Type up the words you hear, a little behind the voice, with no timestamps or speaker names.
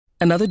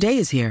Another day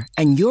is here,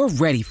 and you're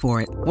ready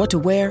for it. What to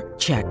wear?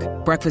 Check.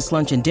 Breakfast,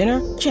 lunch, and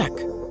dinner? Check.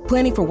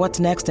 Planning for what's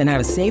next and how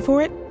to save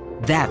for it?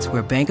 That's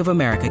where Bank of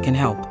America can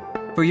help.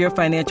 For your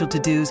financial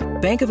to-dos,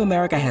 Bank of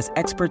America has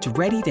experts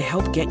ready to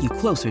help get you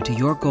closer to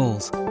your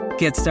goals.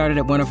 Get started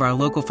at one of our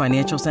local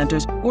financial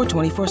centers or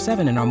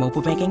 24/7 in our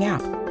mobile banking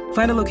app.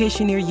 Find a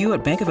location near you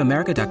at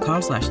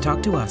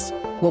bankofamerica.com/talktous.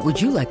 What would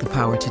you like the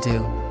power to do?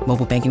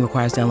 Mobile banking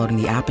requires downloading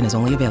the app and is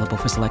only available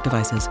for select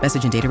devices.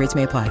 Message and data rates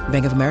may apply.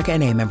 Bank of America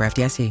N.A., member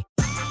FDIC.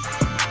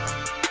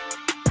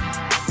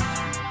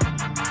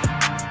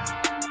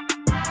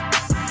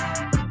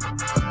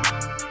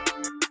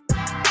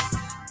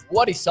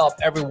 What is up,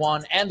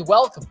 everyone, and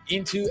welcome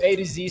into A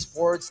to Z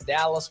Sports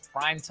Dallas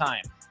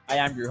Primetime. I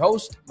am your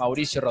host,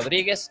 Mauricio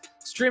Rodriguez,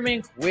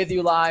 streaming with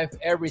you live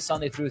every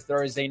Sunday through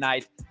Thursday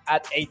night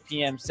at 8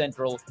 p.m.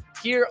 Central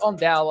here on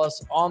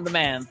Dallas On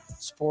Demand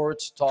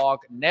Sports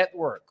Talk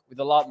Network with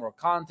a lot more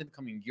content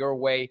coming your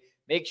way.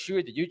 Make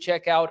sure that you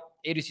check out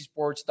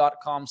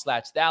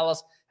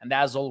a2csports.com/Dallas. And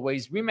as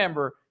always,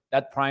 remember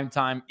that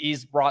Primetime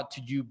is brought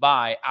to you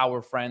by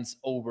our friends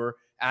over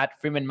at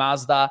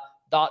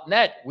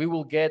FreemanMazda.net. We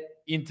will get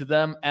into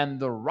them and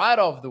the ride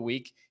of the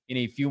week in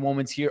a few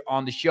moments here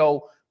on the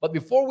show. But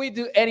before we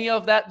do any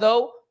of that,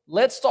 though,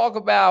 let's talk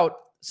about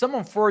some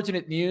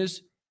unfortunate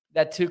news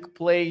that took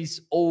place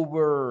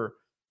over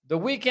the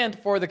weekend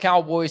for the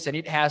Cowboys, and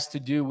it has to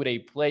do with a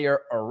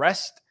player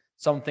arrest,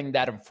 something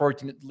that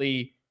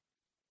unfortunately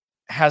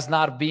has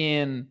not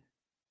been,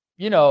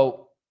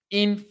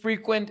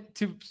 infrequent,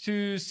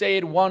 to say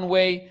it one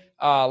way.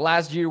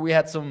 Last year, we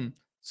had some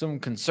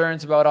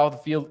concerns about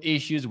off-the-field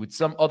issues with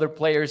some other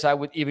players. I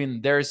would even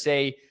dare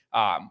say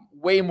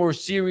way more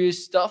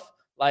serious stuff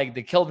like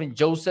the Kelvin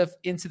Joseph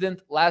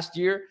incident last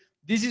year.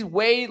 This is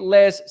way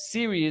less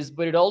serious,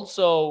 but it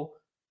also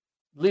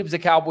leaves the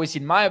Cowboys,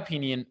 in my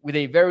opinion, with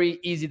a very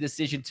easy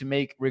decision to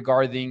make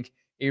regarding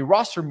a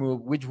roster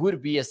move, which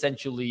would be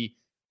essentially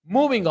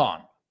moving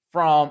on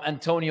from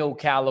Antonio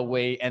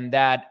Callaway and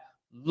that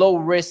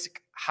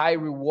low-risk,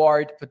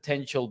 high-reward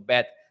potential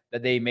bet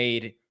that they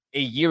made a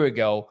year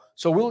ago.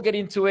 So we'll get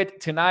into it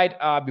tonight.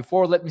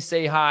 Before, let me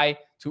say hi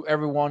to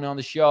everyone on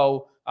the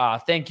show.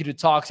 Thank you to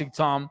Toxic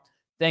Tom.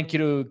 Thank you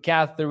to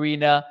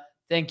Katharina.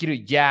 Thank you to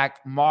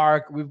Jack,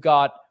 Mark. We've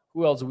got,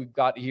 who else we've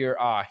got here?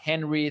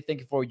 Henry,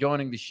 thank you for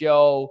joining the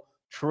show.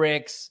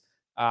 Tricks.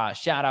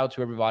 Shout out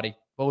to everybody,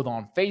 both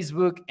on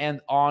Facebook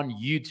and on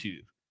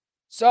YouTube.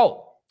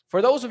 So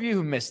for those of you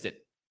who missed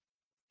it,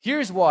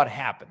 here's what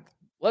happened.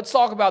 Let's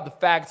talk about the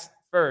facts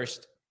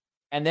first,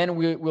 and then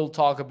we'll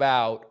talk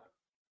about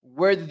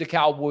where did the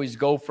Cowboys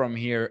go from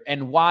here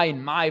and why,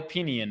 in my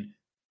opinion,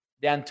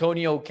 the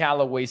Antonio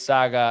Callaway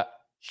saga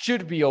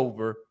should be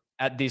over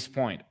at this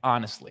point,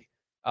 honestly.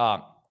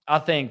 I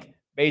think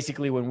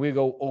basically when we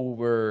go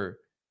over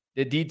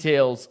the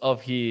details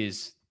of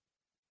his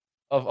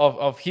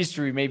of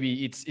history,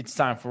 maybe it's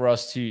time for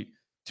us to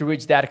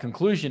reach that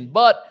conclusion.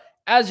 But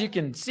as you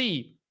can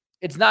see,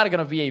 it's not going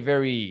to be a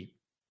very,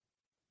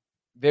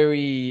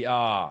 very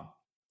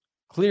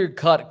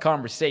clear-cut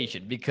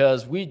conversation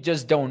because we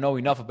just don't know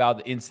enough about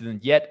the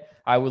incident yet.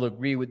 I will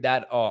agree with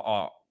that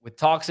with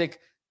Toxic.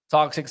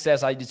 Toxic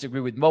says, I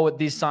disagree with Mo at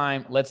this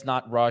time. Let's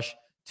not rush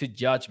to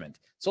judgment.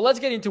 So let's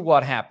get into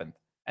what happened,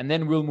 and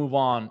then we'll move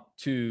on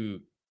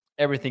to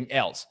everything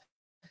else.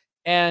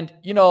 And,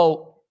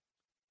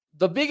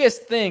 the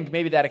biggest thing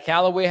maybe that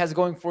Callaway has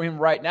going for him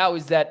right now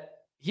is that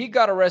he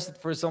got arrested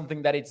for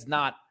something that it's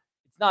not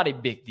a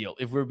big deal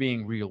if we're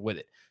being real with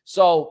it.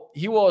 So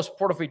he was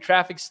part of a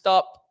traffic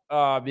stop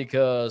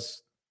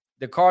because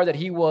the car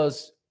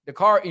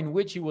in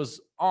which he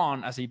was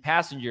on as a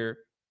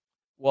passenger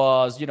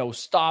was,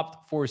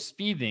 stopped for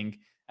speeding.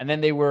 And then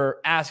they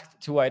were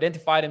asked to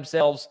identify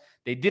themselves.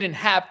 They didn't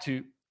have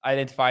to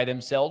identify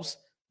themselves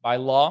by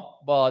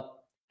law, but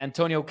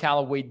Antonio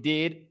Callaway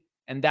did.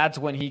 And that's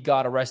when he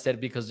got arrested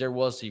because there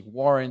was a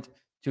warrant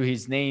to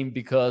his name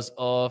because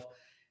of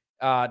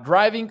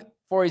driving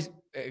for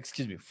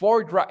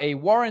a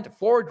warrant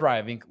for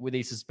driving with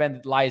a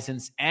suspended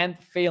license and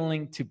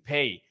failing to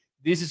pay.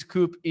 This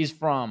scoop is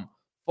from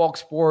Fox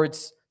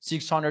Sports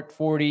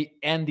 640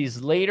 and this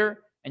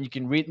later, and you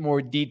can read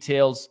more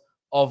details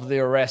of the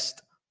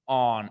arrest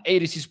on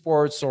A2C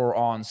Sports or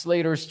on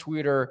Slater's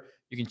Twitter.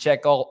 You can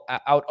check out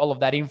all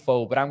of that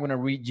info, but I'm going to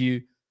read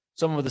you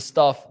some of the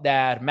stuff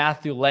that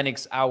Matthew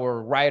Lennox,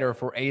 our writer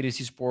for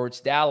A2C Sports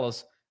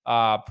Dallas,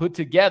 put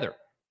together,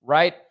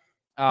 right?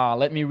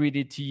 Let me read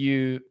it to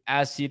you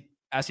as it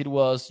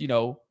was,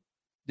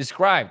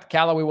 described.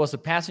 Callaway was a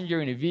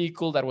passenger in a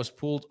vehicle that was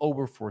pulled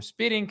over for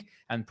speeding,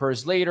 and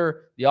purse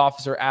later, the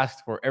officer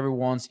asked for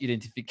everyone's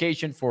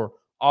identification for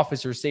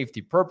officer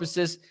safety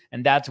purposes,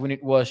 and that's when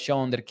it was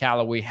shown that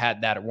Callaway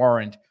had that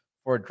warrant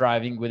for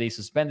driving with a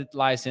suspended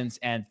license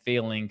and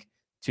failing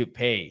to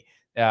pay.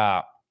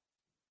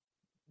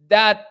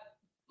 That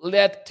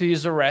led to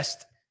his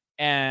arrest,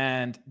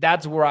 and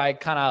that's where I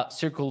kind of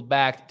circled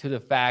back to the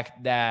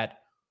fact that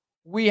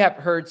we have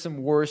heard some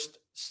worse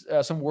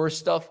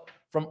stuff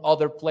from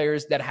other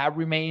players that have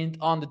remained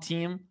on the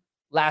team.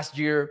 Last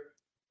year,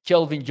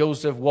 Kelvin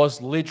Joseph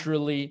was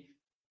literally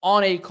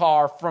on a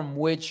car from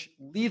which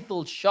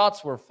lethal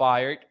shots were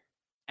fired,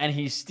 and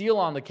he's still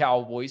on the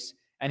Cowboys,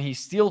 and he's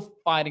still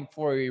fighting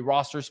for a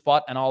roster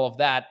spot and all of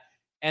that.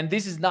 And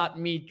this is not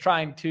me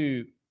trying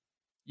to,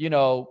 you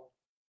know,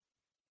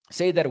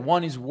 say that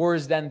one is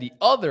worse than the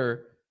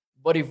other.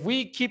 But if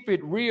we keep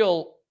it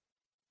real,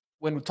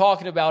 when we're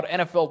talking about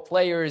NFL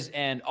players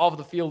and off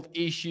the field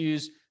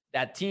issues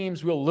that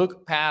teams will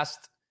look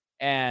past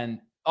and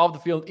off the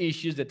field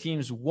issues that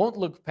teams won't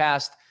look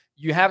past,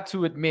 you have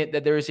to admit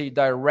that there is a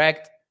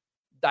direct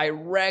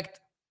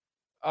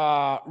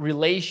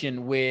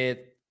relation with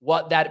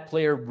what that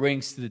player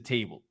brings to the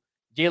table.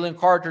 Jalen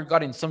Carter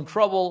got in some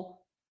trouble.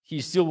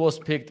 He still was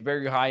picked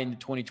very high in the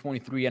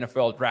 2023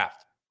 NFL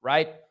draft,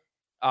 right?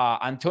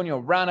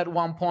 Antonio Brown at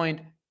one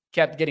point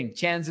kept getting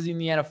chances in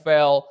the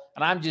NFL.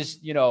 And I'm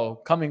just,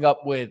 coming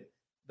up with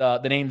the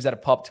names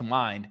that pop to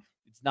mind.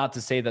 It's not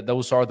to say that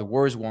those are the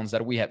worst ones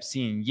that we have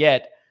seen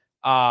yet.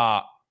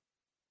 All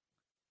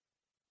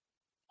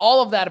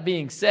of that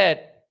being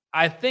said,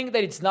 I think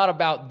that it's not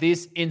about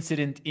this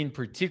incident in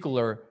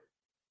particular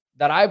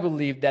that I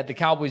believe that the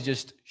Cowboys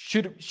just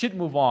should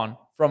move on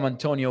from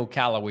Antonio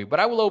Callaway. But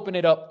I will open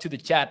it up to the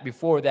chat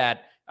before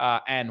that.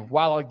 And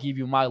while I'll give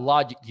you my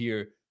logic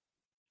here,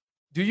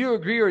 do you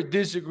agree or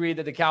disagree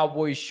that the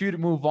Cowboys should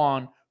move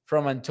on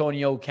from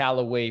Antonio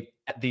Callaway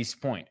at this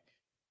point?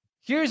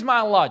 Here's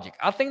my logic.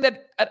 I think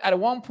that at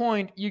one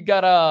point you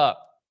got to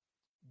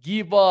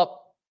give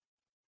up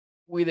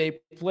with a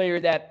player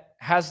that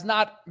has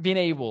not been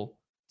able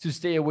to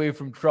stay away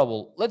from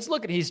trouble. Let's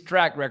look at his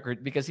track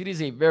record because it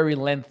is a very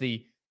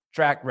lengthy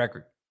track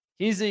record.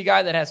 He's a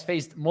guy that has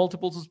faced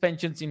multiple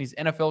suspensions in his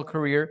NFL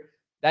career.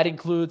 That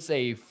includes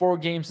a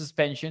 4-game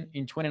suspension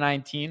in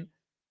 2019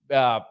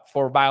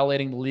 for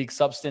violating the league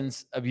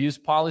substance abuse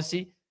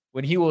policy.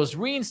 When he was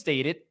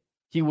reinstated,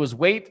 he was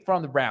waived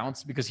from the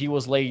Browns because he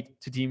was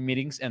late to team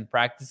meetings and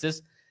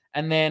practices.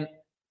 And then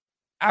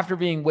after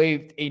being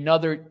waived, this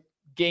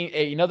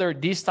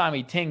time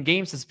a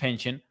 10-game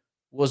suspension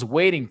was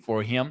waiting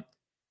for him.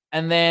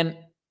 And then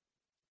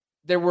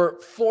there were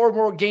 4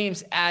 more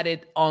games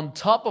added on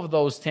top of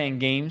those 10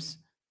 games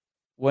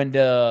when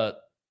the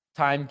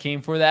time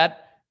came for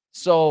that.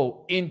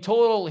 So in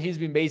total, he's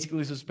been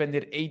basically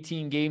suspended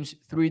 18 games,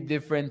 3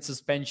 different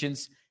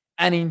suspensions.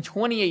 And in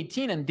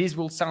 2018, and this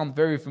will sound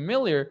very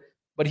familiar,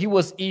 but he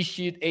was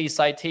issued a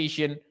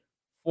citation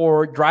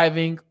for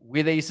driving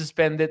with a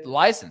suspended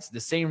license. The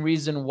same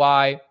reason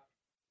why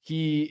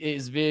he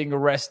is being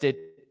arrested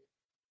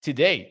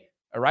today.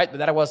 All right. But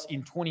that was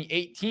in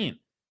 2018.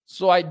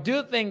 So I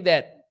do think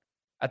that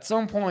at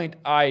some point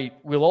I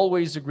will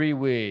always agree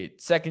with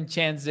second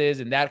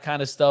chances and that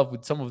kind of stuff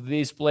with some of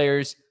these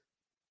players.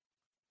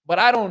 But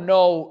I don't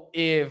know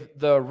if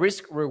the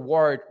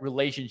risk-reward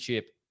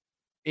relationship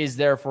is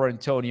there for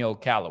Antonio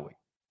Callaway.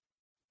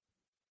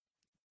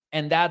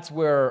 And that's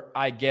where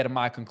I get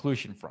my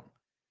conclusion from.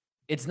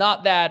 It's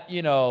not that,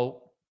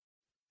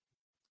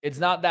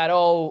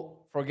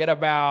 forget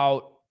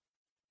about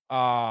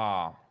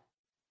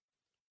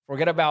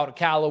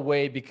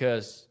Callaway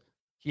because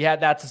he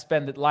had that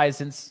suspended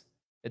license,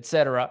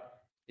 etc.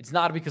 It's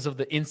not because of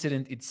the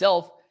incident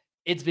itself.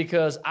 It's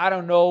because I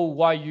don't know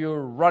why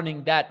you're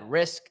running that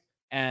risk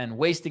and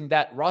wasting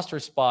that roster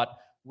spot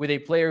with a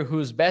player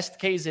whose best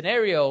case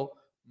scenario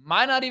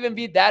might not even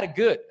be that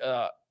good.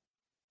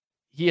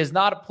 He has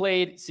not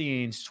played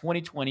since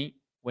 2020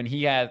 when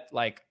he had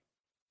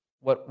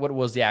what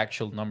was the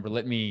actual number?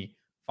 Let me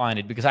find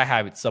it because I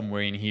have it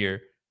somewhere in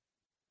here.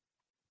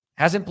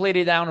 Hasn't played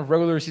a down of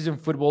regular season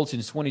football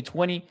since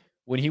 2020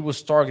 when he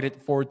was targeted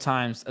 4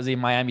 times as a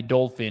Miami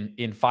Dolphin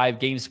in 5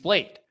 games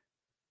played.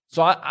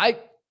 So I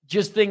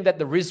just think that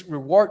the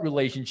risk-reward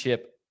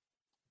relationship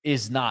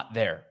is not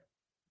there.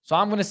 So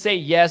I'm going to say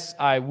yes,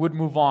 I would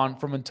move on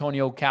from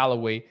Antonio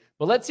Callaway.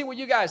 But let's see what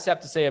you guys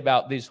have to say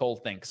about this whole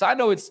thing. Because I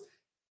know it's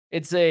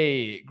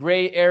a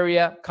gray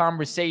area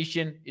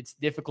conversation. It's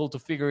difficult to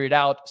figure it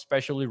out,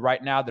 especially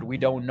right now that we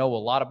don't know a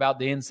lot about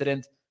the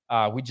incident.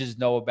 We just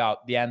know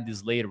about the Andy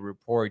Slater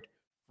report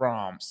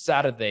from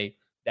Saturday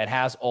that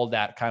has all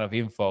that kind of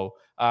info.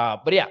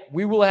 But yeah,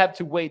 we will have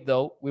to wait,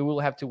 though. We will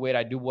have to wait.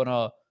 I do want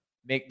to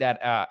make that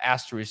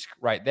asterisk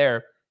right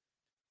there.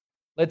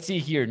 Let's see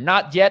here.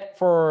 Not yet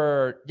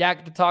for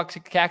Jack the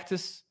Toxic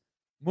Cactus.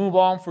 Move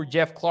on for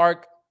Jeff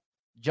Clark.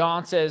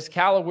 John says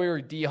Callaway or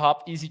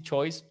D-Hop, easy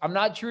choice. I'm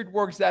not sure it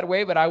works that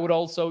way, but I would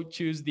also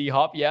choose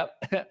D-Hop.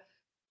 Yep.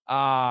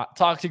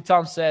 Toxic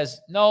Tom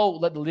says, no,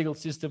 let the legal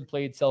system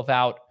play itself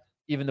out.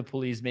 Even the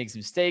police makes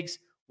mistakes.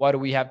 Why do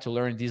we have to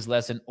learn this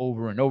lesson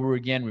over and over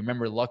again?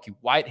 Remember Lucky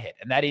Whitehead.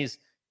 And that is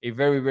a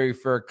very, very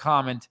fair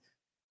comment.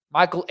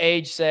 Michael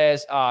H.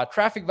 says,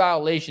 traffic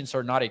violations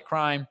are not a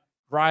crime.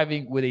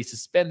 Driving with a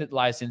suspended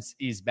license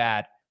is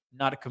bad,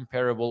 not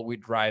comparable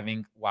with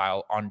driving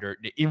while under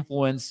the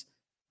influence.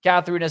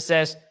 Catherine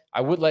says,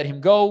 I would let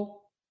him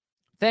go.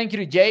 Thank you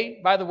to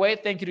Jay, by the way.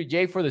 Thank you to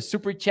Jay for the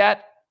super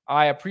chat.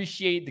 I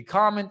appreciate the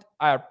comment.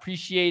 I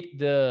appreciate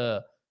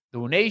the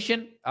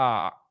donation.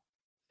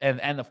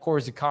 And of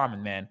course, the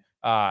comment, man.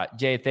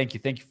 Jay, thank you.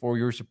 Thank you for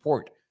your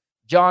support.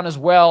 John as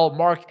well.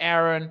 Mark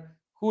Aaron.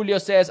 Julio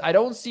says, I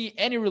don't see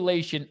any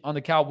relation on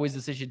the Cowboys'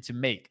 decision to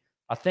make.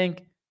 I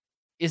think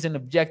isn't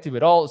objective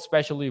at all,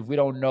 especially if we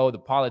don't know the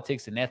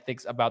politics and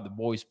ethics about the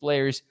boys'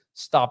 players.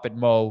 Stop it,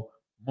 Mo.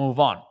 Move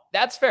on.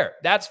 That's fair.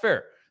 That's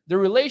fair. The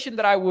relation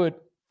that I would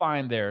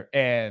find there,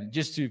 and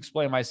just to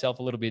explain myself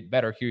a little bit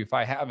better here, if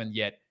I haven't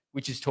yet,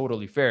 which is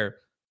totally fair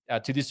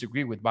to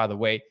disagree with, by the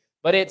way,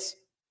 but it's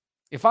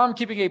if I'm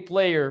keeping a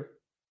player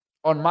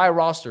on my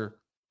roster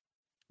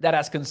that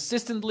has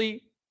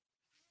consistently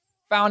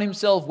found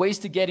himself ways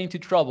to get into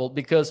trouble,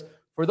 because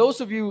for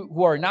those of you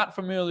who are not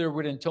familiar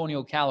with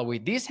Antonio Callaway,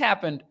 this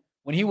happened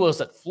when he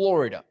was at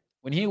Florida,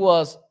 when he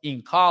was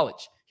in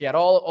college. He had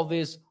all of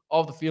these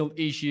off-the-field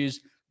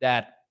issues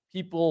that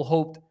people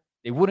hoped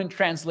they wouldn't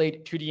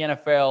translate to the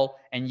NFL,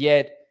 and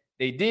yet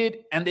they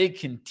did, and they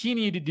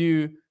continue to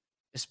do,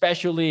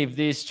 especially if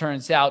this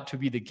turns out to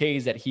be the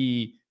case that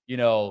he,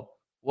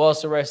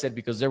 was arrested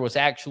because there was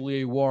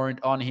actually a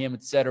warrant on him,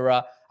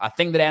 etc. I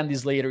think that Andy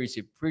Slater is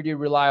a pretty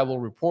reliable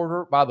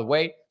reporter, by the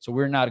way, so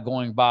we're not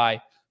going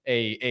by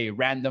a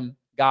random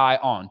guy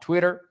on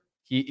Twitter.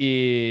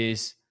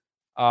 He's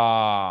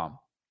a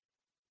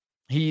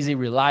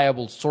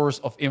reliable source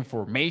of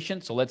information,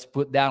 so let's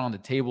put that on the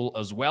table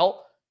as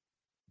well.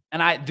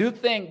 And I do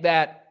think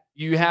that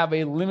you have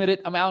a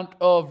limited amount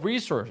of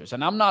resources,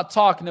 and I'm not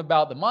talking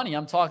about the money.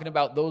 I'm talking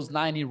about those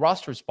 90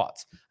 roster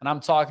spots, and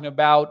I'm talking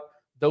about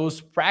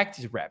those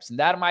practice reps. And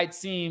that might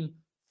seem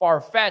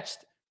far-fetched,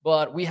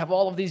 but we have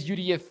all of these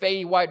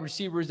UDFA wide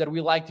receivers that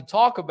we like to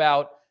talk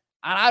about,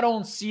 and I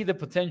don't see the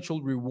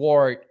potential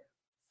reward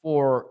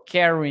for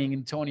carrying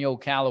Antonio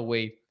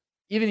Callaway,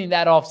 even in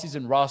that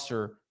offseason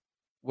roster,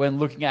 when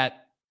looking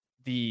at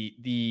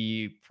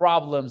the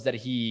problems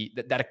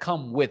that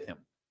come with him.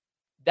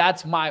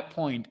 That's my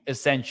point,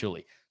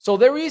 essentially. So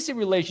there is a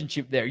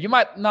relationship there. You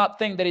might not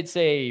think that it's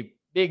a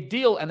big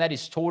deal, and that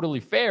is totally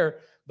fair,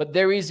 but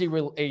there is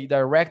a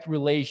direct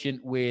relation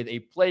with a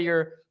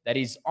player that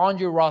is on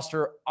your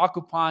roster,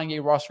 occupying a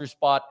roster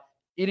spot,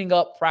 eating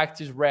up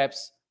practice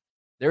reps.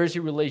 There is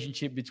a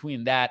relationship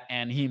between that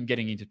and him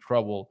getting into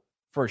trouble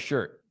for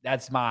sure.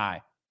 That's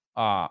my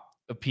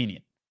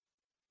opinion.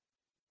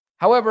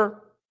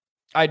 However,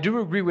 I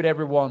do agree with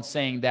everyone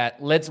saying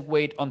that let's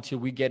wait until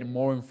we get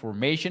more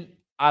information.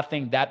 I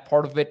think that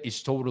part of it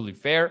is totally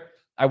fair.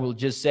 I will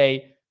just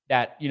say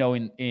that,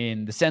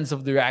 in the sense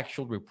of the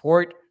actual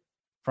report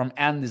from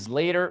Andy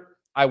Slater,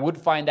 I would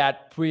find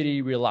that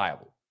pretty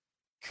reliable.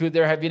 Could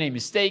there have been a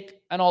mistake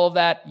and all of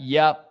that?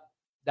 Yeah,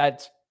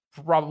 that's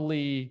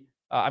probably,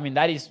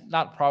 that is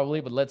not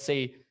probably, but let's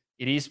say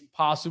it is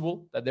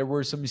possible that there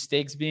were some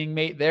mistakes being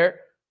made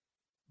there.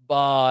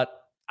 But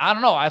I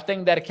don't know. I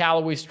think that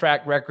Callaway's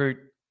track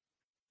record,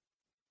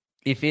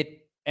 if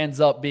it ends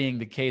up being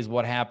the case,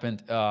 what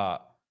happened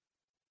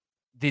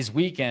this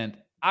weekend,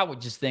 I would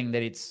just think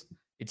that it's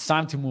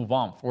time to move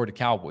on for the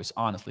Cowboys,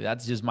 honestly.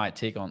 That's just my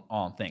take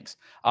on things.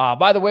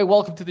 By the way,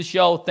 welcome to the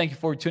show. Thank you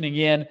for tuning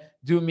in.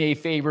 Do me a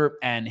favor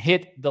and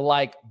hit the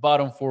like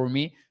button for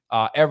me.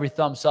 Every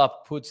thumbs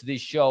up puts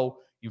this show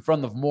in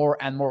front of more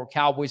and more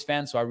Cowboys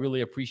fans, so I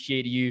really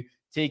appreciate you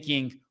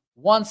taking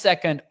 1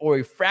 second or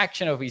a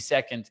fraction of a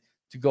second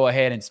to go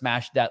ahead and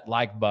smash that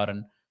like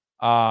button.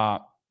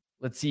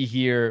 Let's see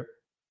here.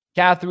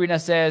 Katharina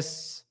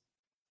says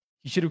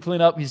he should have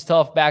cleaned up his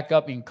tough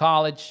backup in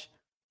college.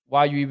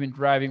 Why are you even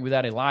driving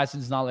without a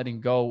license, not letting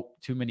go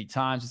too many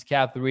times? It's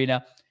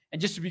Katharina.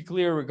 And just to be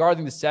clear,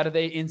 regarding the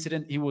Saturday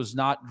incident, he was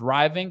not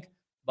driving,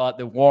 but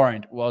the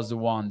warrant was the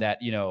one that,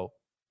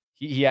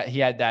 he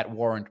had that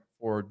warrant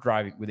for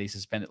driving with a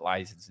suspended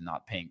license and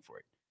not paying for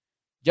it.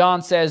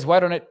 John says, why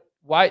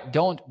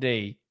don't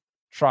they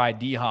try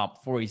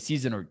D-Hop for a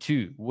season or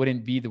two?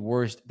 Wouldn't be the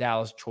worst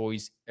Dallas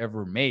choice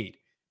ever made.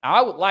 Now,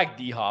 I would like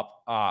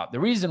D-Hop. The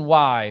reason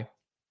why,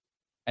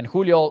 and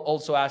Julio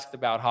also asked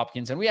about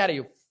Hopkins, and we had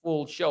a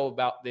full show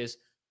about this.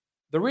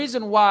 The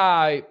reason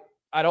why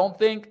I don't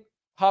think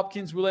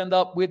Hopkins will end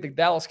up with the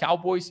Dallas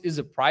Cowboys is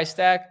a price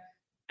tag.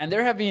 And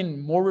there have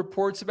been more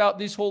reports about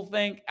this whole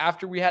thing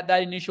after we had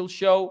that initial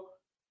show.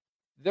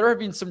 There have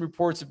been some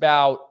reports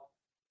about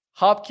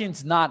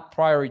Hopkins not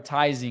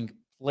prioritizing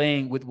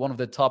playing with one of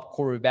the top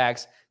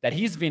quarterbacks that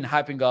he's been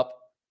hyping up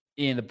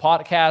in the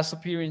podcast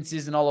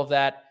appearances and all of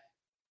that,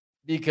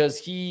 because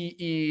he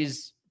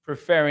is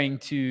preferring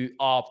to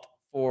opt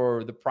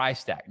for the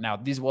price tag. Now,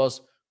 this was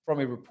from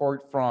a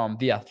report from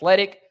The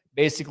Athletic,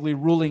 basically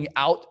ruling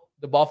out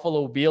the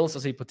Buffalo Bills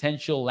as a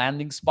potential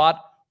landing spot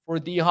for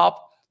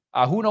D-Hop.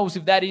 Who knows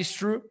if that is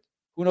true?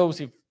 Who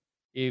knows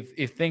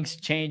if things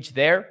change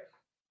there?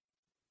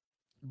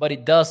 But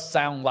it does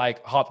sound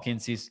like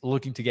Hopkins is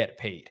looking to get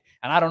paid.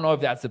 And I don't know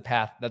if that's the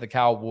path that the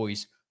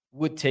Cowboys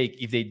would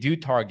take if they do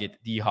target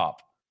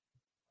D-Hop.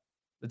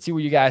 Let's see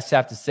what you guys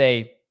have to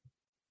say.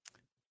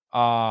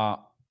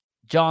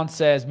 John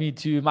says, me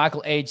too.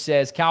 Michael H.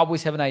 says,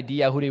 Cowboys have an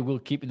idea who they will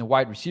keep in the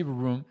wide receiver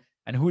room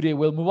and who they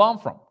will move on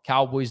from.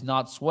 Cowboys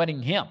not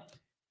sweating him.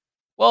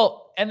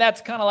 Well, and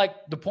that's kind of like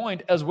the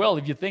point as well,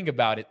 if you think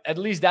about it. At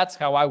least that's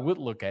how I would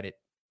look at it.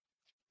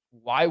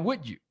 Why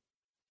would you?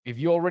 If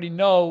you already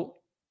know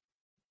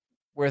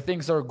where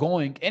things are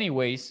going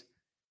anyways,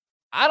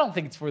 I don't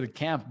think it's for the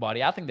camp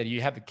body. I think that you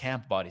have the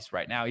camp bodies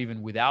right now,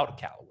 even without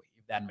Callaway,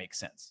 if that makes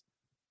sense.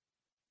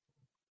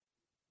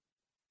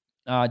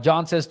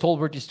 John says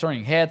Tolbert is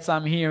turning heads,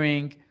 I'm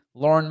hearing.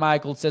 Lauren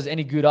Michael says,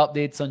 any good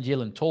updates on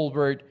Jalen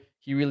Tolbert?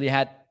 He really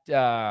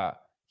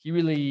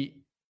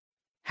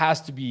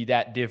has to be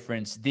that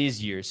difference this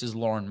year, says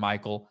Lauren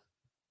Michael.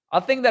 I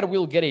think that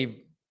we'll get a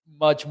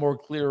much more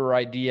clearer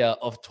idea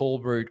of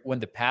Tolbert when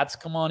the Pats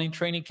come on in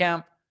training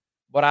camp.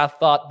 But I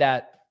thought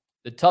that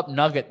the top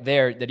nugget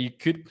there that you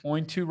could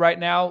point to right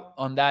now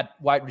on that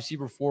wide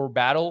receiver 4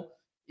 battle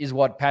is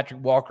what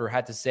Patrick Walker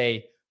had to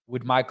say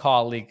with my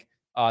colleague,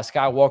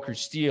 Skywalker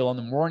Steele, on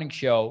the morning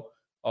show.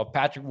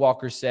 Patrick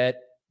Walker said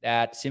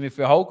that Simi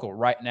Fehoko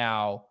right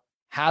now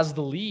has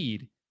the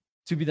lead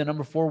to be the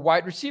number 4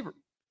 wide receiver.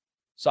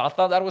 So I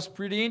thought that was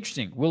pretty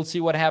interesting. We'll see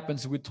what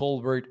happens with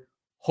Tolbert.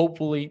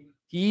 Hopefully,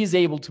 he is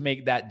able to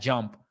make that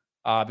jump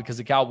because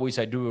the Cowboys,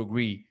 I do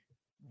agree,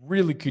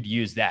 really could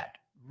use that.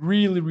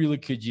 Really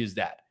could use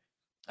that.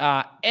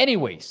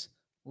 Anyways,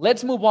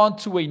 let's move on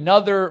to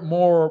another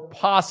more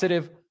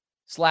positive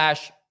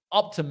 /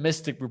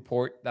 optimistic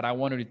report that I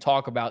wanted to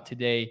talk about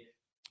today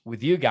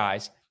with you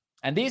guys.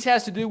 And this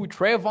has to do with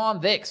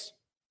Trevon Diggs,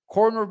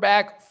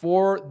 cornerback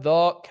for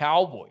the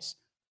Cowboys.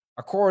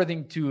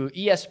 According to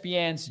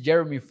ESPN's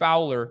Jeremy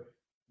Fowler,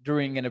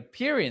 during an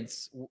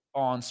appearance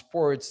on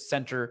Sports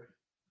Center,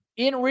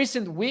 in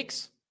recent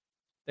weeks,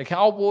 the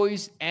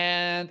Cowboys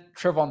and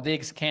Trevon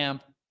Diggs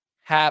camp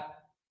have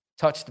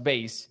touched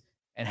base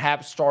and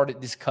have started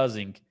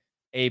discussing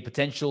a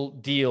potential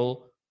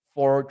deal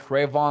for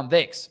Trevon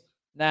Diggs.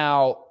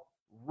 Now,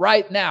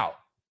 right now,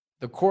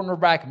 the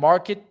cornerback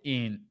market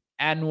in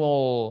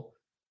annual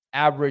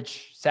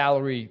average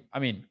salary,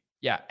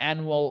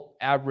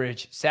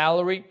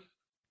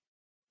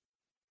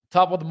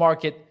 top of the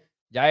market,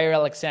 Jair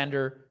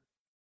Alexander,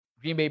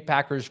 Green Bay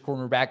Packers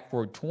cornerback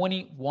for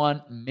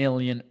 $21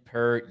 million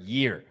per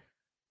year.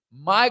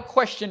 My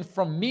question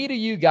from me to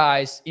you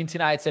guys in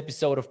tonight's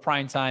episode of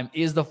Primetime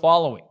is the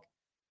following.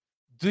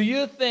 Do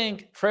you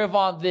think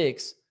Trevon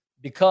Diggs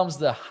becomes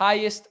the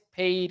highest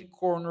paid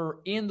corner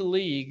in the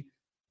league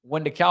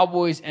when the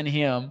Cowboys and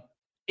him,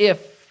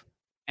 if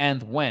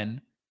and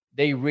when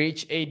they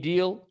reach a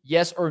deal?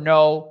 Yes or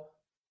no?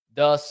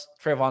 Does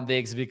Trevon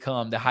Diggs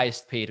become the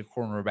highest paid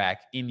cornerback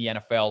in the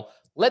NFL?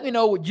 Let me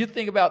know what you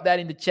think about that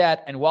in the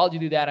chat. And while you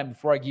do that, and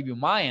before I give you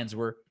my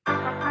answer,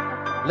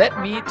 let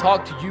me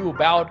talk to you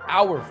about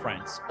our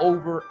friends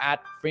over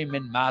at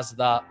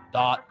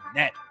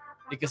FreemanMazda.net,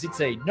 because it's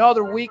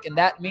another week, and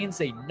that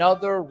means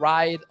another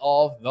ride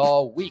of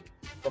the week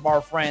from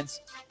our friends.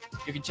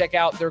 You can check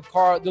out their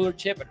car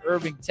dealership at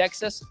Irving,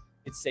 Texas.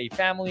 It's a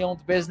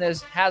family-owned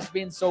business, has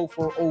been so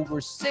for over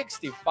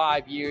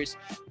 65 years.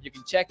 You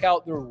can check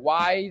out their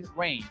wide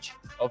range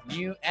of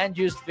new and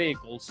used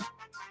vehicles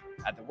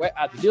at the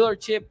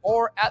dealership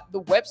or at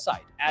the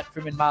website at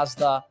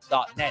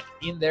FreemanMazda.net.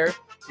 In there,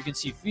 you can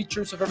see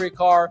features of every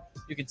car.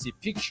 You can see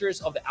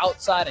pictures of the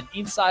outside and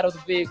inside of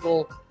the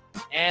vehicle.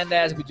 And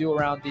as we do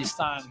around this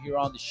time here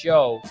on the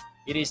show,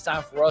 it is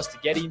time for us to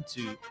get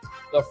into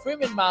the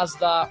Freeman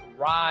Mazda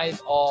Ride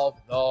of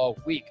the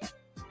Week.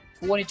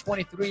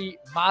 2023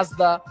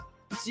 Mazda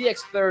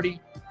CX-30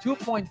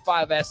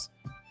 2.5S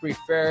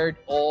preferred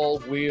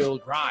all-wheel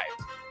drive.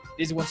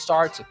 This one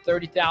starts at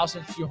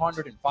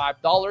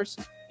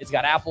 $30,205. It's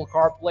got Apple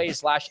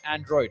CarPlay /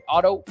 Android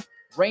Auto,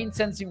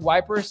 rain-sensing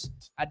wipers,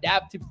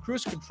 adaptive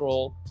cruise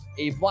control,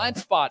 a blind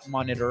spot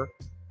monitor,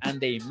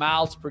 and a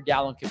miles per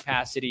gallon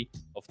capacity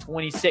of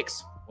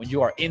 26 when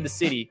you are in the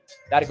city.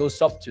 That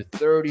goes up to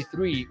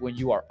 33 when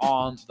you are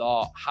on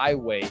the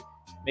highway.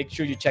 Make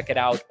sure you check it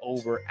out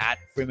over at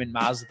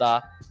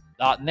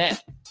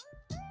FreemanMazda.net.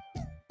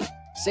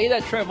 Say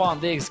that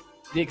Trevon Diggs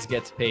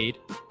gets paid.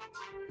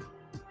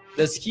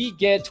 Does he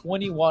get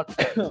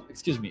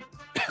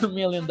 $21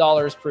 million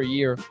per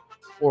year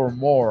or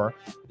more?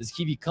 Does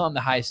he become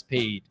the highest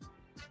paid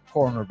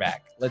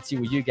cornerback? Let's see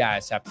what you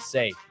guys have to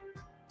say.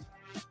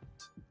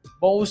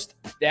 Most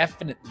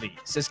definitely,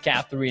 says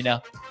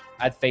Katharina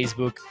at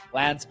Facebook.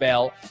 Lance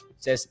Bell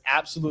says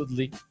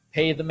absolutely,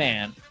 pay the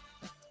man.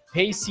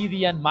 Pay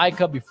CD and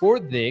Micah before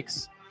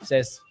Diggs,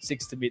 says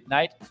 6 to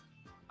midnight.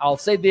 I'll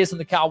say this in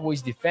the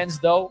Cowboys' defense,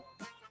 though.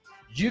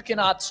 You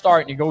cannot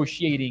start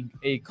negotiating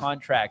a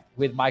contract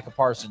with Micah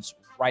Parsons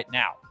right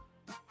now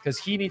because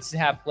he needs to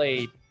have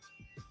played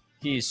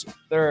his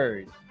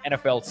third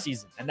NFL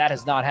season, and that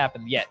has not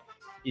happened yet.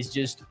 He's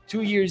just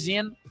 2 years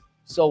in.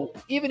 So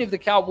even if the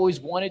Cowboys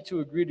wanted to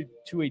agree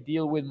to a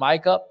deal with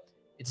Micah,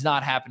 it's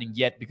not happening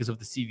yet because of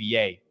the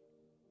CBA.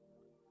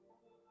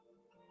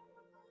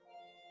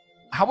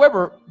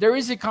 However, there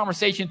is a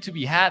conversation to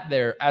be had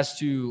there as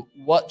to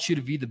what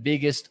should be the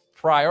biggest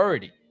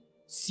priority,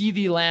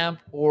 CeeDee Lamb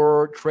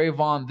or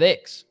Trevon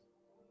Diggs.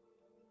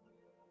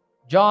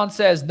 John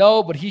says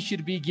no, but he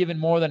should be given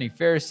more than a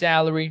fair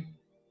salary.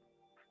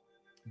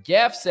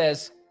 Jeff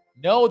says,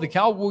 no, the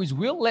Cowboys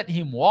will let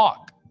him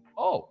walk.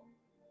 Oh,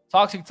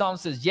 Toxic Tom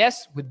says,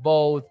 yes, with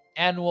both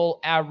annual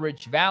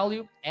average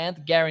value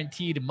and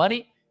guaranteed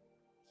money.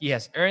 He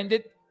has earned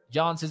it.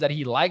 John says that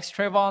he likes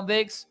Trevon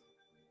Diggs.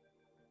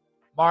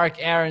 Mark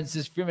Aaron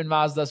says, Freeman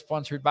Mazda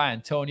sponsored by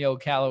Antonio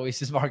Callaway.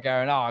 Says Mark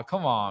Aaron, oh,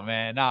 come on,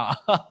 man. Nah.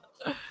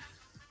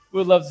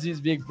 Would love to see his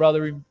big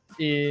brother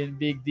in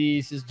Big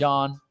D, says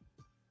John.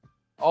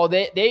 Oh,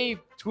 they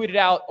tweeted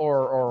out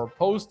or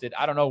posted,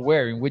 I don't know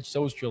where, in which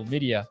social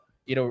media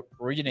it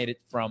originated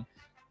from,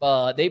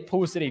 but they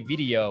posted a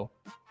video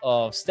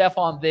of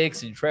Stephon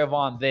Diggs and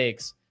Trevon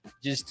Diggs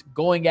just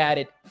going at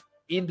it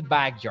in the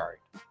backyard.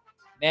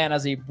 Man,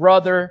 as a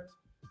brother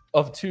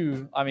of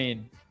two, I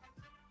mean,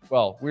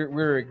 well,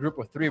 we're a group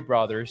of three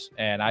brothers,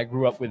 and I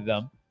grew up with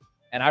them,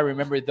 and I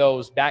remember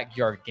those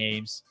backyard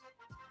games.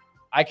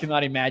 I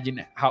cannot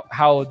imagine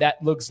how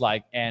that looks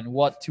like and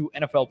what two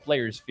NFL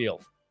players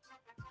feel.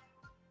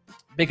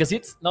 Because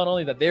it's not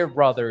only that they're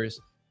brothers,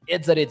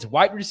 it's that it's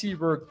wide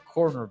receiver,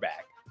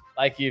 cornerback.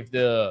 Like if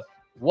the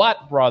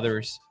Watt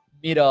brothers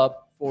meet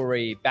up for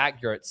a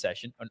backyard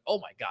session, and oh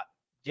my God,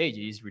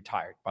 JJ is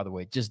retired, by the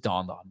way. It just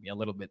dawned on me a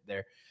little bit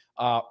there.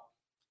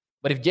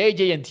 But if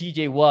JJ and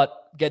TJ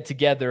Watt get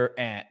together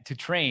and to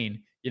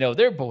train,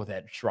 they're both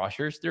edge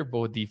rushers. They're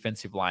both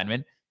defensive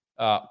linemen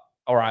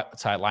or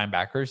outside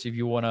linebackers, if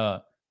you want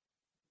to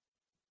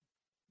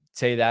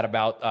say that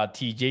about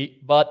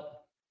TJ.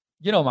 But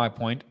you know my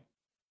point.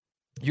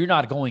 You're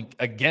not going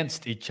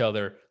against each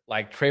other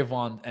like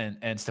Trevon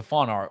and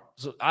Stephon are.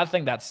 So I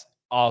think that's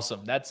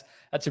awesome. That's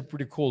a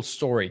pretty cool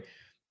story.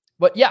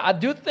 But yeah, I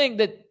do think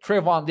that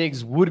Trevon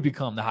Diggs would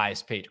become the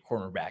highest paid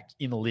cornerback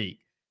in the league.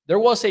 There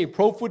was a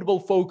Pro Football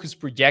Focus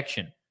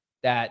projection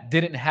that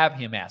didn't have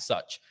him as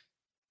such.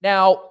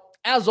 Now,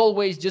 as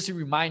always, just a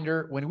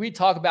reminder, when we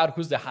talk about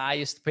who's the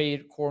highest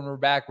paid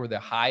cornerback or the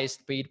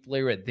highest paid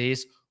player at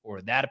this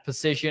or that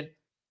position,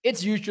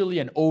 it's usually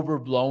an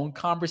overblown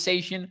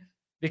conversation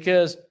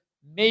because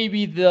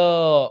maybe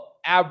the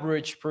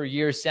average per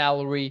year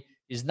salary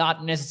is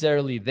not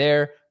necessarily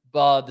there,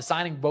 but the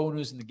signing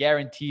bonus and the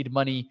guaranteed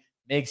money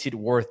makes it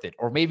worth it.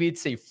 Or maybe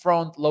it's a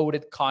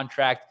front-loaded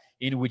contract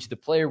in which the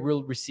player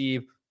will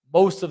receive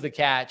most of the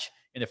cash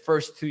in the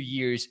first 2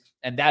 years,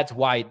 and that's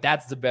why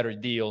that's the better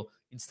deal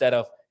instead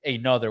of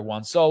another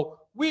one. So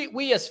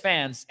we as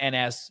fans and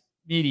as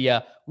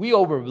media, we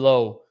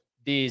overblow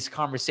these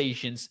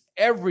conversations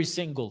every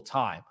single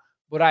time.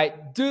 But I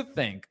do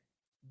think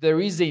there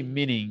is a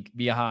meaning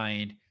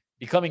behind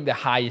becoming the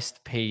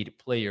highest paid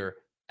player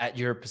at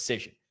your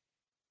position.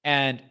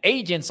 And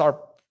agents are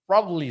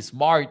probably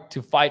smart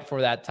to fight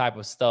for that type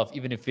of stuff,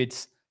 even if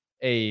it's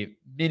a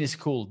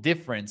minuscule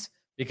difference,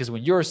 because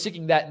when you're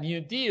seeking that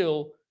new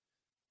deal,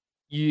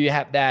 you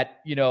have that,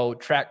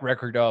 track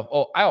record of,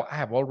 oh, I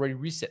have already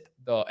reset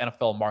the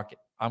NFL market.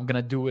 I'm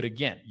going to do it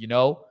again,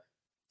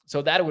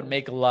 So that would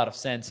make a lot of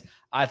sense.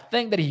 I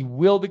think that he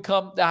will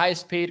become the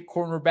highest paid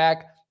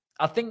cornerback.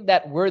 I think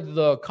that where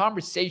the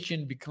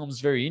conversation becomes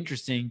very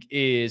interesting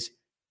is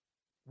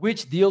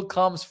which deal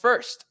comes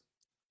first.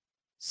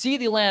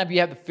 CeeDee Lamb, you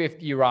have the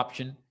 5th-year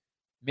option.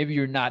 Maybe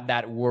you're not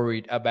that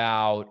worried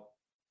about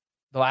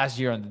the last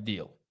year on the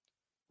deal,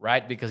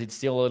 right? Because it's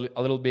still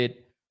a little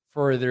bit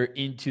further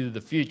into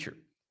the future.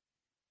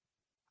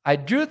 I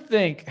do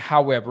think,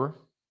 however,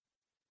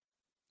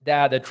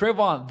 that the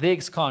Trevon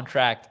Diggs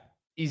contract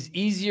is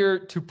easier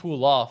to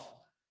pull off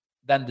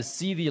than the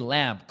CeeDee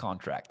Lamb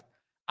contract.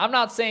 I'm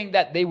not saying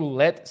that they will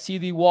let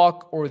CeeDee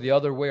walk or the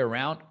other way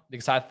around,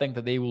 because I think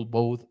that they will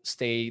both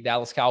stay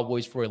Dallas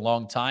Cowboys for a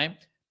long time.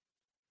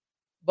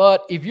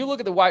 But if you look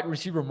at the wide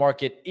receiver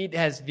market, it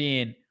has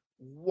been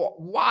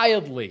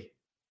wildly,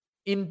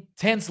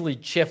 intensely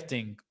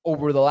shifting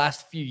over the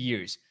last few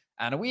years.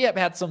 And we have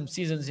had some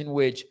seasons in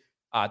which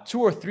 2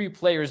 or 3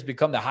 players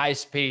become the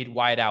highest paid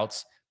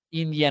wideouts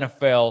in the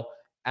NFL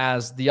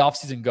as the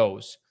offseason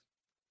goes.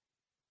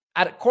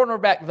 At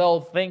cornerback, though,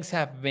 things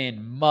have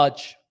been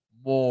much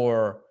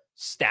more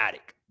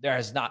static. There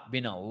has not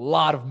been a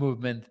lot of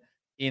movement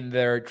in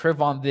there.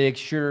 Trevon Diggs,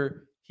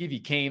 sure, he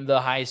became the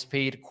highest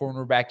paid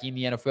cornerback in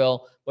the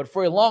NFL. But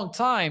for a long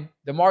time,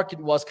 the market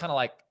was kind of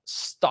like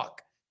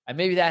stuck. And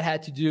maybe that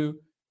had to do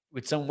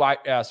with some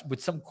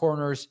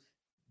corners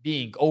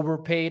being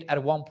overpaid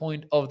at one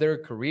point of their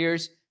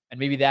careers. And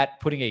maybe that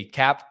putting a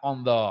cap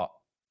on the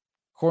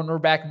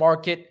cornerback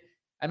market.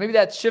 And maybe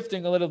that's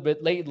shifting a little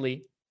bit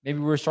lately. Maybe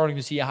we're starting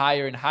to see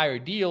higher and higher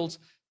deals.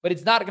 But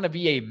it's not going to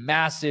be a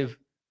massive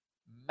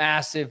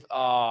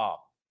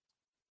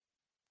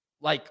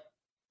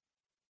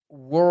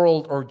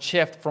world or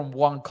shift from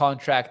one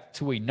contract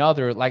to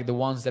another, like the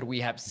ones that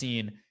we have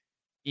seen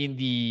in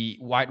the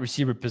wide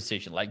receiver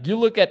position. Like you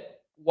look at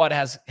what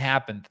has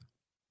happened,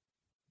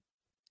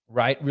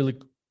 right?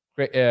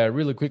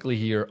 Really quickly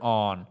here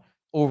on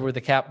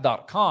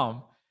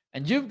overthecap.com.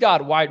 And you've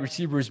got wide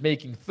receivers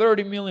making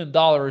 $30 million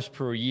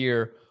per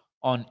year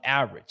on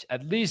average,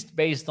 at least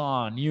based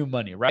on new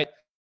money, right?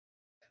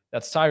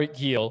 That's Tyreek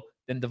Hill.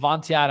 Then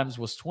Devontae Adams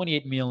was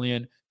 $28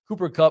 million.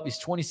 Cooper Kupp is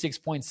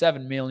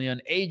 26.7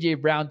 million. AJ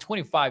Brown,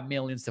 25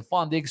 million.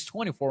 Stephon Diggs,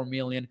 24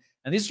 million.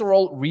 And these are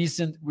all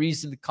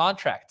recent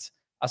contracts,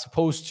 as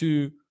opposed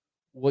to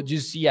what you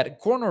see at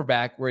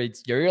cornerback, where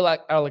it's Jair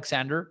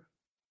Alexander,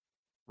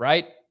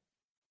 right?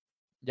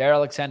 Jair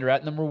Alexander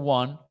at number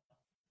 1.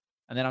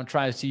 And then I'm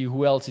trying to see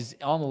who else is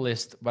on the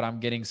list, but I'm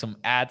getting some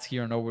ads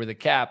here and over the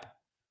cap.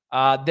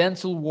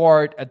 Denzel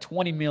Ward at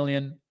 20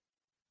 million.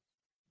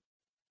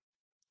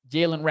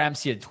 Jalen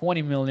Ramsey at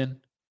 20 million.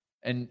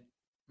 And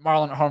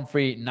Marlon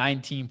Humphrey,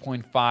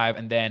 19.5.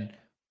 And then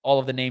all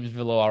of the names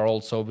below are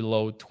also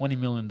below $20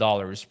 million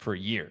per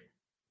year.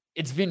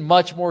 It's been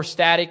much more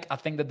static. I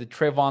think that the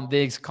Trevon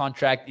Diggs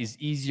contract is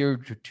easier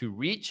to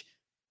reach.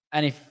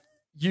 And if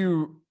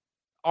you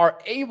are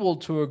able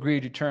to agree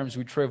to terms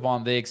with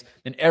Trevon Diggs,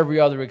 then every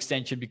other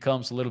extension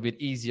becomes a little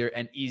bit easier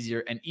and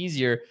easier and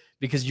easier,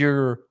 because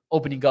you're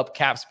opening up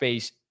cap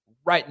space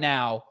right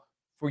now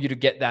for you to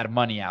get that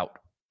money out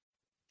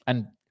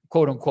and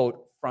quote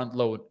unquote front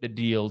load the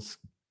deals,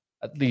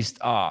 at least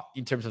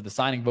in terms of the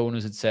signing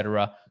bonus,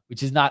 etc.,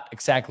 which is not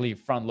exactly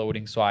front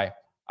loading. So I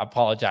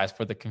apologize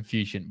for the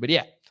confusion. But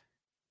yeah,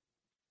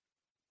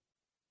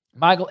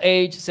 Michael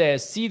H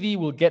says CD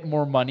will get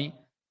more money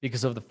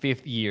because of the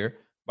 5th year.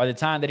 By the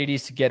time that it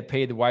is to get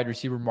paid, the wide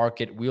receiver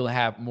market will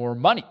have more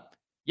money.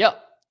 Yep.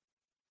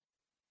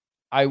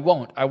 I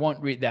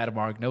won't read that,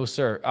 Mark. No,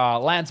 sir.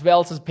 Lance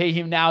Bell says pay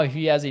him now. If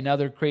he has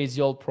another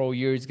crazy old pro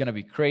year, it's going to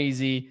be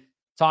crazy.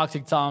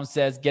 Toxic Tom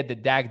says get the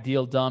Dak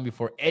deal done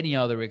before any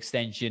other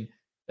extension.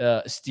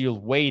 Still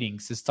waiting,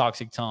 says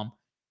Toxic Tom.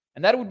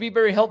 And that would be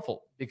very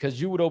helpful, because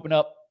you would open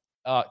up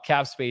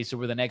cap space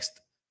over the next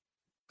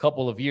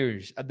couple of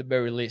years at the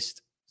very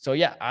least. So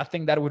yeah, I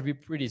think that would be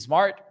pretty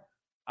smart.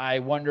 I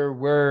wonder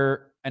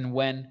where and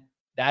when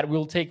that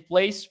will take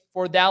place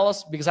for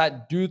Dallas, because I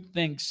do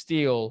think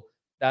still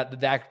that the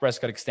Dak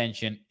Prescott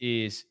extension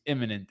is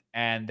imminent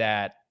and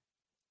that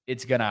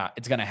it's gonna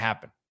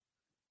happen.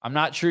 I'm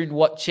not sure in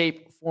what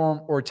shape,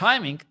 form, or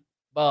timing,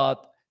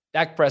 but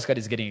Dak Prescott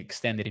is getting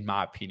extended, in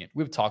my opinion.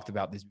 We've talked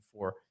about this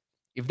before.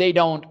 If they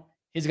don't,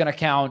 he's gonna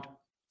count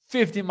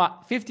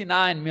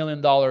 $59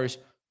 million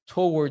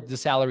toward the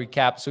salary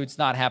cap, so it's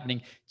not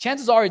happening.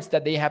 Chances are it's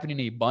that they happen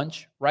in a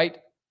bunch, right?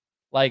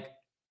 Like,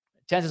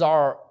 chances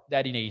are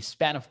that in a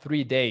span of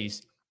 3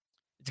 days,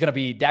 it's going to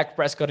be Dak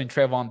Prescott and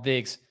Trevon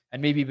Diggs,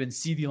 and maybe even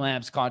CeeDee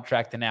Lamb's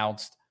contract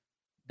announced.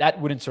 That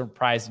wouldn't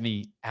surprise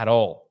me at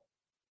all.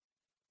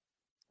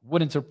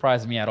 Wouldn't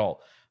surprise me at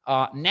all.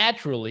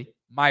 Naturally,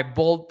 my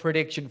bold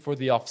prediction for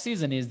the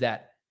offseason is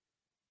that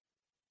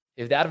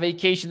if that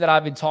vacation that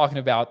I've been talking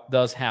about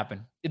does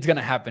happen, it's going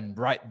to happen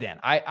right then.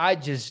 I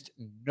just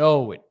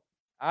know it.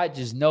 I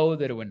just know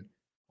that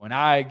when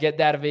I get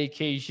that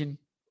vacation,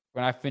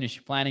 when I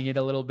finish planning it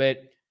a little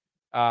bit,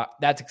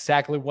 that's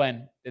exactly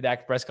when the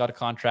Dak Prescott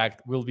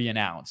contract will be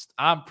announced.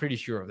 I'm pretty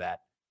sure of that.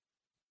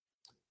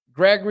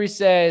 Gregory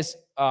says,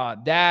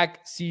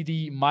 Dak,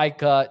 CD,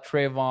 Micah,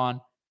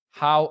 Trevon,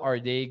 how are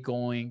they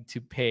going to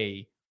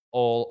pay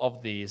all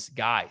of these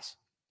guys?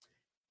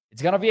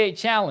 It's going to be a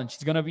challenge.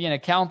 It's going to be an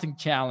accounting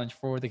challenge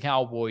for the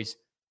Cowboys.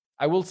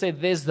 I will say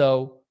this,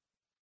 though.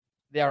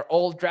 They are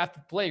all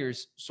drafted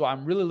players, so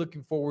I'm really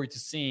looking forward to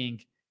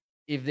seeing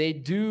if they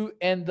do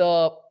end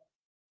up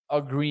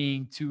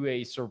agreeing to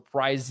a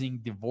surprising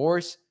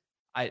divorce.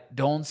 I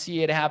don't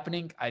see it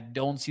happening. I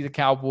don't see the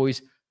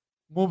Cowboys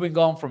moving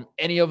on from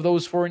any of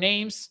those 4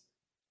 names.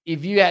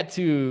 If you had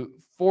to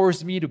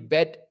force me to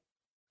bet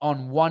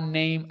on one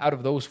name out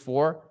of those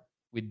 4,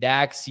 with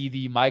Dak,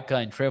 CD, Micah,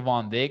 and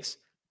Trevon Diggs,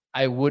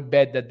 I would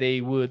bet that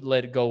they would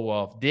let go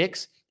of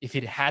Diggs if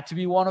it had to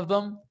be one of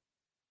them.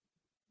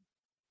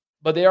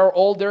 But they are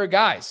all their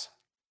guys.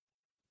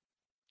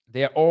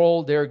 They are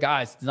all their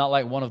guys. It's not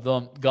like one of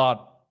them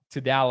got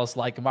to Dallas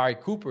like Amari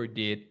Cooper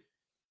did,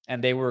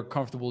 and they were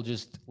comfortable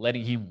just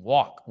letting him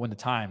walk when the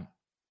time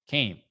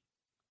came.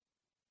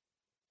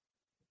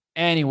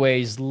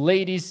 Anyways,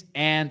 ladies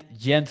and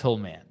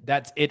gentlemen,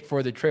 that's it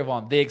for the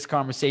Trevon Diggs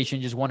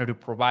conversation. Just wanted to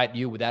provide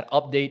you with that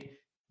update.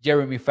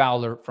 Jeremy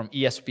Fowler from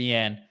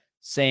ESPN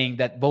saying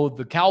that both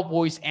the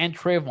Cowboys and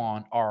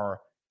Trevon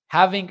are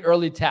having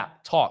early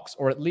talks,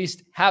 or at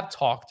least have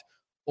talked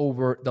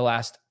over the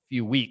last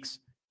few weeks.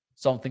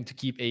 Something to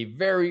keep a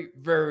very,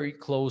 very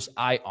close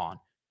eye on.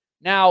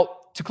 Now,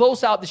 to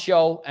close out the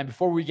show, and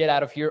before we get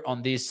out of here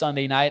on this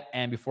Sunday night,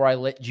 and before I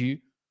let you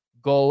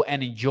go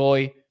and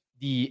enjoy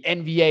the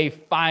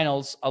NBA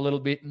Finals a little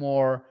bit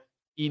more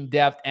in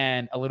depth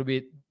and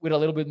with a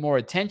little bit more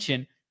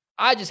attention,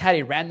 I just had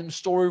a random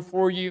story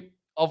for you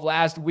of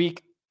last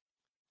week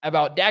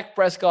about Dak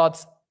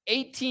Prescott's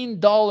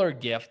 $18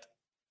 gift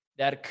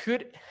that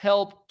could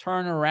help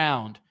turn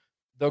around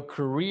the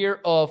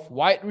career of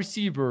wide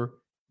receiver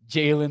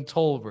Jalen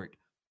Tolbert.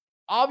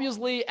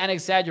 Obviously an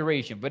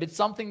exaggeration, but it's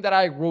something that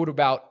I wrote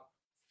about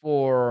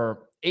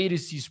for A to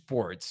C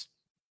Sports.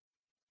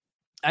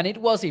 And it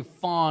was a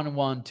fun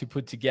one to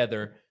put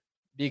together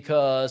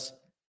because,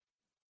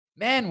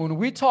 man, when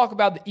we talk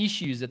about the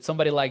issues that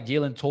somebody like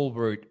Jalen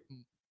Tolbert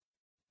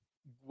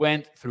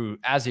went through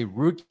as a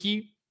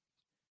rookie,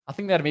 I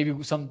think that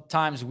maybe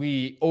sometimes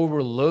we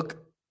overlook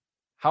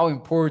how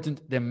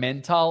important the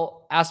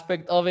mental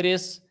aspect of it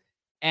is.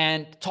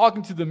 And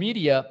talking to the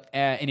media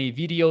in a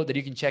video that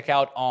you can check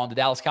out on the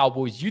Dallas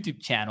Cowboys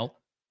YouTube channel,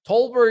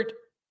 Tolbert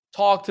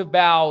talked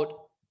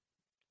about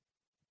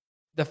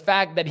the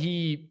fact that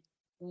he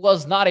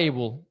was not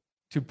able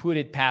to put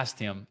it past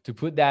him, to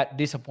put that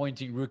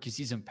disappointing rookie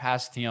season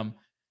past him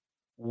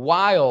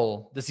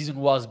while the season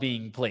was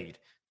being played,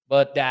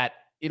 but that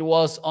it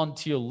was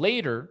until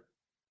later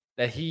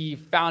that he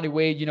found a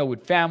way,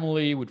 with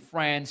family, with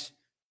friends,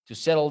 to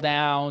settle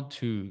down,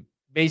 to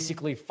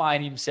basically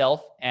find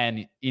himself,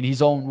 and in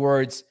his own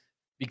words,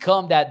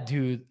 become that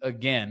dude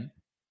again.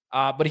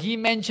 But he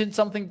mentioned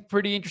something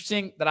pretty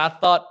interesting that I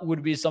thought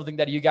would be something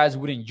that you guys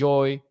would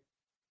enjoy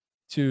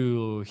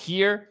to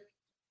hear.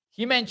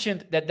 He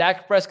mentioned that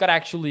Dak Prescott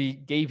actually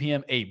gave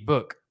him a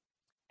book,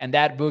 and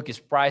that book is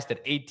priced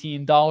at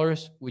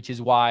 $18, which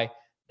is why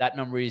that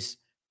number is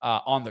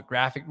on the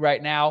graphic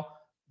right now.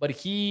 But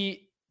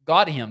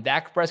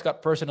Dak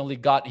Prescott personally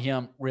got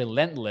him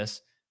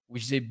Relentless,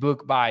 which is a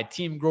book by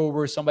Tim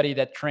Grover, somebody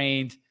that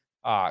trained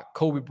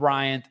Kobe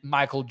Bryant,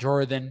 Michael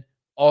Jordan,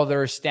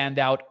 other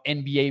standout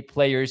NBA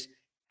players.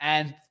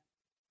 And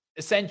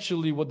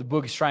essentially what the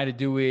book is trying to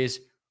do is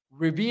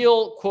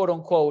reveal, quote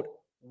unquote,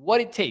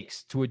 what it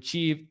takes to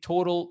achieve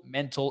total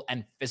mental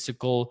and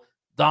physical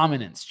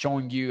dominance,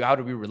 showing you how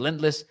to be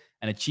relentless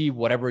and achieve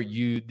whatever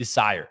you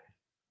desire.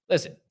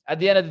 Listen, at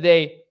the end of the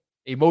day,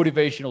 a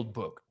motivational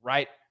book,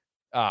 right?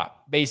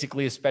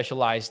 Basically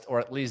specialized, or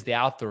at least the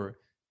author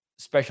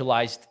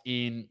specialized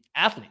in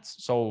athletes.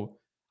 So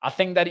I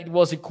think that it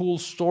was a cool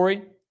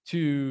story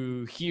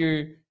to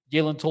hear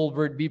Jalen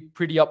Tolbert be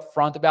pretty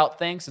upfront about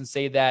things and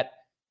say that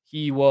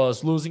he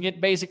was losing it,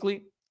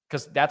 basically,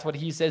 because that's what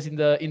he says in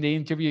the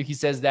interview. He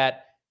says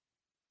that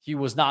he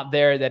was not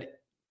there, that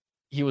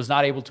he was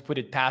not able to put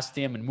it past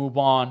him and move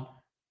on.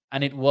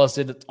 And it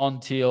wasn't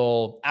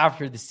until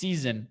after the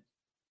season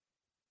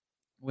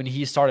when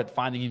he started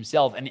finding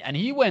himself. And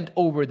he went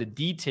over the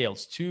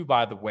details too,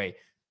 by the way.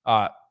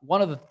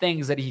 One of the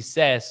things that he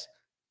says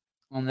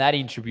on that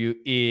interview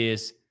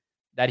is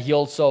that he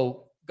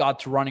also got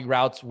to running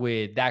routes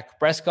with Dak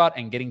Prescott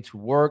and getting to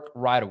work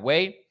right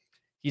away.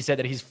 He said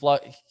that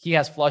he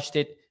has flushed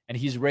it and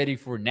he's ready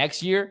for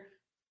next year.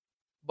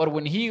 But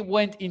when he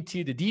went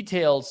into the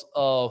details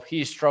of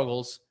his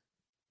struggles,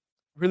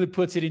 really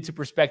puts it into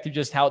perspective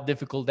just how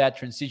difficult that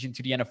transition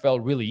to the NFL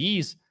really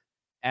is.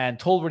 And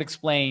Tolbert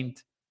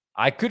explained,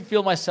 I could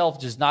feel myself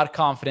just not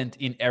confident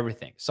in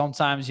everything.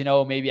 Sometimes,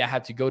 maybe I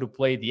had to go to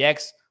play the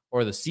X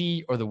or the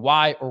C or the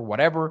Y or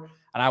whatever,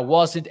 and I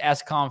wasn't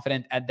as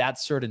confident at that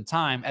certain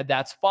time at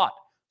that spot.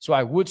 So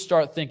I would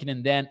start thinking,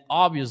 and then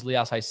obviously,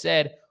 as I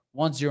said,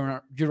 once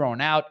you're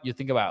on out, you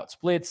think about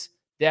splits,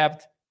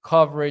 depth,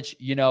 coverage,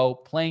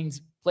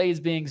 plays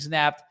being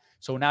snapped.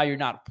 So now you're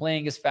not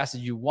playing as fast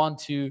as you want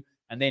to,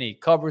 and then a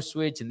cover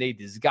switch, and they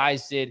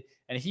disguised it,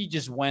 and he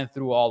just went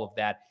through all of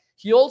that.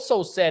 He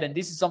also said, and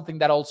this is something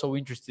that also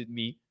interested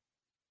me,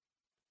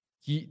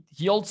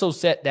 he also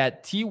said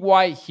that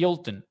T.Y.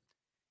 Hilton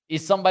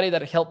is somebody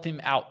that helped him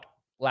out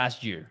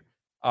last year.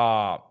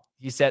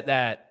 He said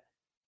that,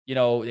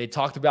 they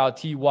talked about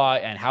T.Y.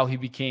 and how he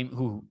became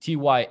who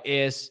T.Y.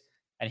 is,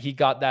 and he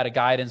got that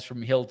guidance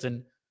from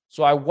Hilton.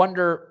 So I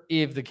wonder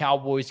if the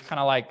Cowboys kind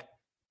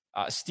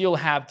of still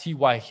have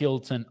T.Y.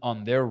 Hilton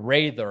on their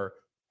radar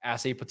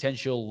as a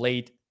potential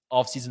late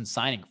offseason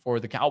signing for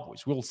the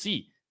Cowboys. We'll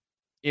see.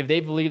 If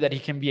they believe that he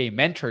can be a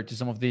mentor to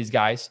some of these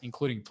guys,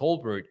 including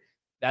Tolbert,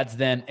 that's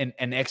then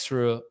an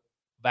extra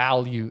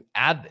value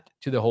added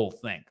to the whole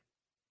thing.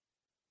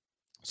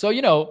 So,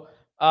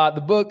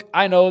 the book,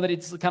 I know that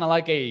it's kind of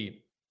like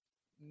a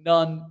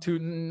not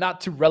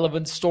too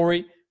relevant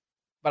story,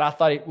 but I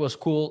thought it was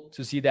cool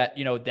to see that,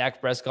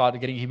 Dak Prescott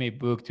getting him a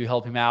book to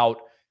help him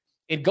out.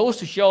 It goes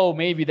to show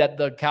maybe that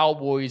the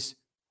Cowboys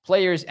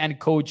players and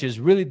coaches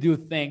really do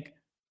think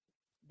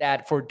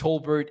that for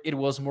Tolbert, it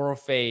was more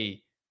of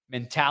a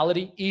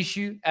mentality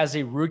issue as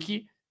a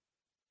rookie.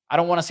 I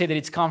don't want to say that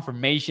it's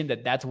confirmation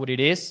that that's what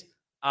it is,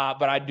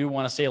 but I do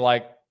want to say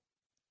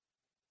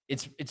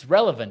it's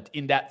relevant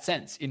in that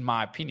sense, in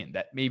my opinion,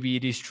 that maybe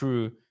it is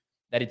true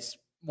that it's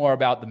more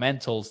about the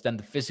mentals than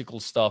the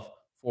physical stuff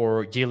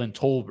for Jalen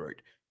Tolbert.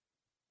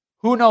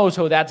 Who knows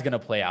how that's going to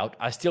play out?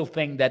 I still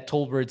think that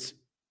Tolbert's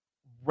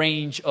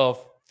range of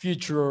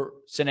future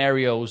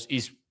scenarios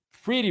is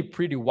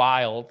pretty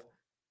wild,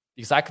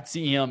 because I could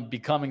see him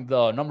becoming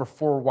the number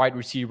 4 wide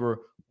receiver,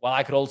 while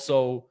I could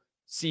also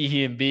see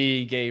him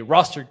being a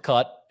roster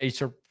cut, a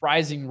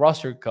surprising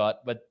roster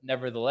cut, but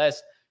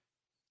nevertheless,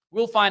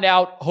 we'll find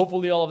out.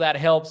 Hopefully all of that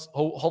helps.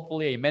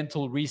 Hopefully a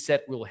mental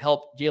reset will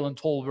help Jalen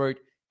Tolbert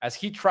as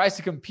he tries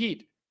to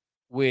compete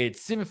with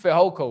Simi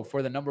Fehoko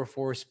for the number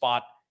 4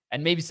 spot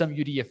and maybe some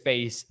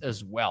UDFAs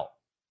as well.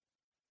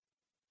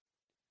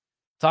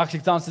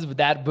 Toxic Tom says, but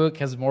that book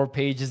has more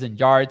pages than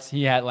yards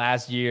he had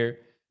last year.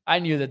 I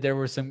knew that there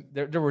were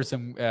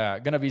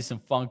gonna be some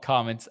fun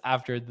comments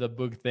after the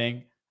book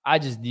thing. I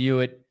just knew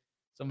it.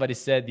 Somebody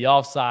said the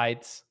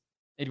offsides.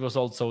 It was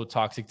also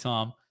Toxic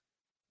Tom.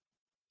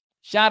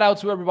 Shout out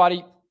to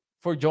everybody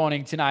for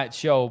joining tonight's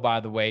show, by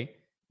the way.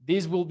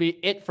 This will be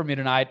it for me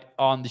tonight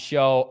on the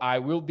show. I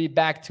will be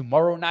back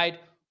tomorrow night.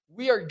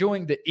 We are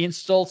doing the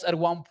installs at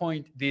one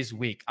point this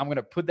week. I'm going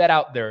to put that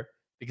out there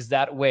because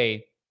that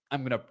way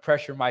I'm going to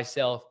pressure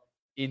myself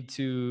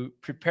into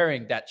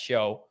preparing that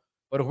show.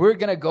 But we're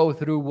going to go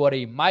through what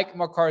a Mike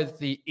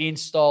McCarthy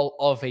install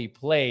of a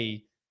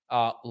play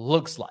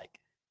looks like.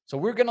 So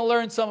we're going to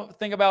learn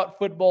something about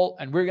football,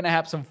 and we're going to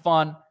have some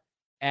fun,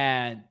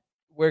 and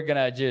we're going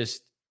to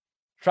just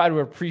try to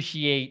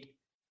appreciate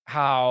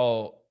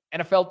how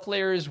NFL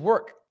players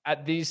work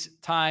at this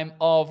time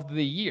of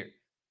the year.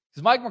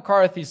 Because Mike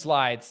McCarthy's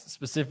slides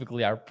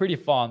specifically are pretty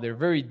fun. They're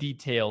very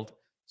detailed.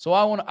 So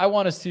I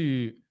want us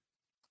to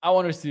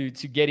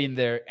get in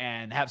there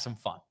and have some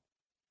fun.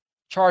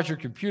 Charge your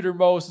computer,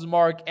 Moses,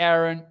 Mark,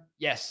 Aaron.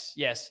 Yes.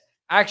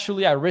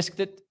 Actually, I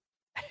risked it.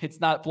 It's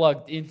not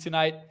plugged in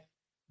tonight.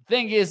 The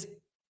thing is,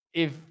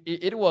 if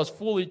it was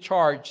fully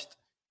charged,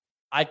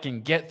 I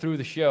can get through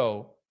the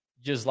show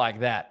just like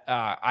that.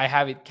 I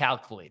have it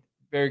calculated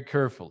very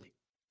carefully.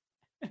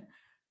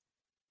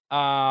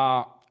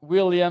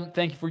 William,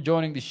 thank you for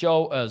joining the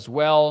show as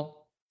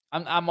well.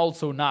 I'm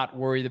also not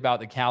worried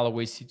about the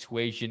Callaway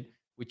situation,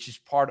 which is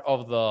part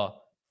of the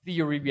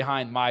theory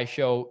behind my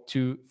show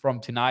too from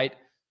tonight.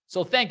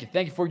 So thank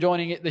you for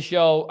joining the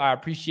show. I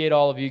appreciate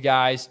all of you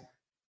guys.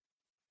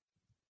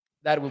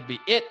 That will be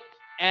it.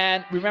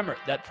 And remember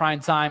that Prime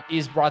Time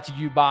is brought to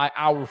you by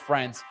our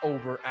friends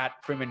over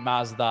at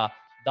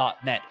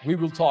PrimeTimeMazda.net. We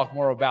will talk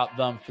more about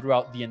them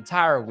throughout the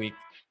entire week.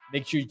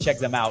 Make sure you check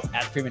them out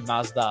at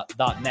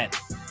PrimeTimeMazda.net.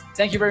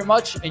 Thank you very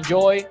much.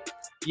 Enjoy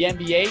the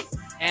NBA,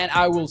 and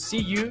I will see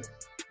you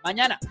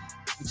mañana.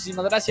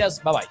 Muchísimas gracias.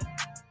 Bye-bye.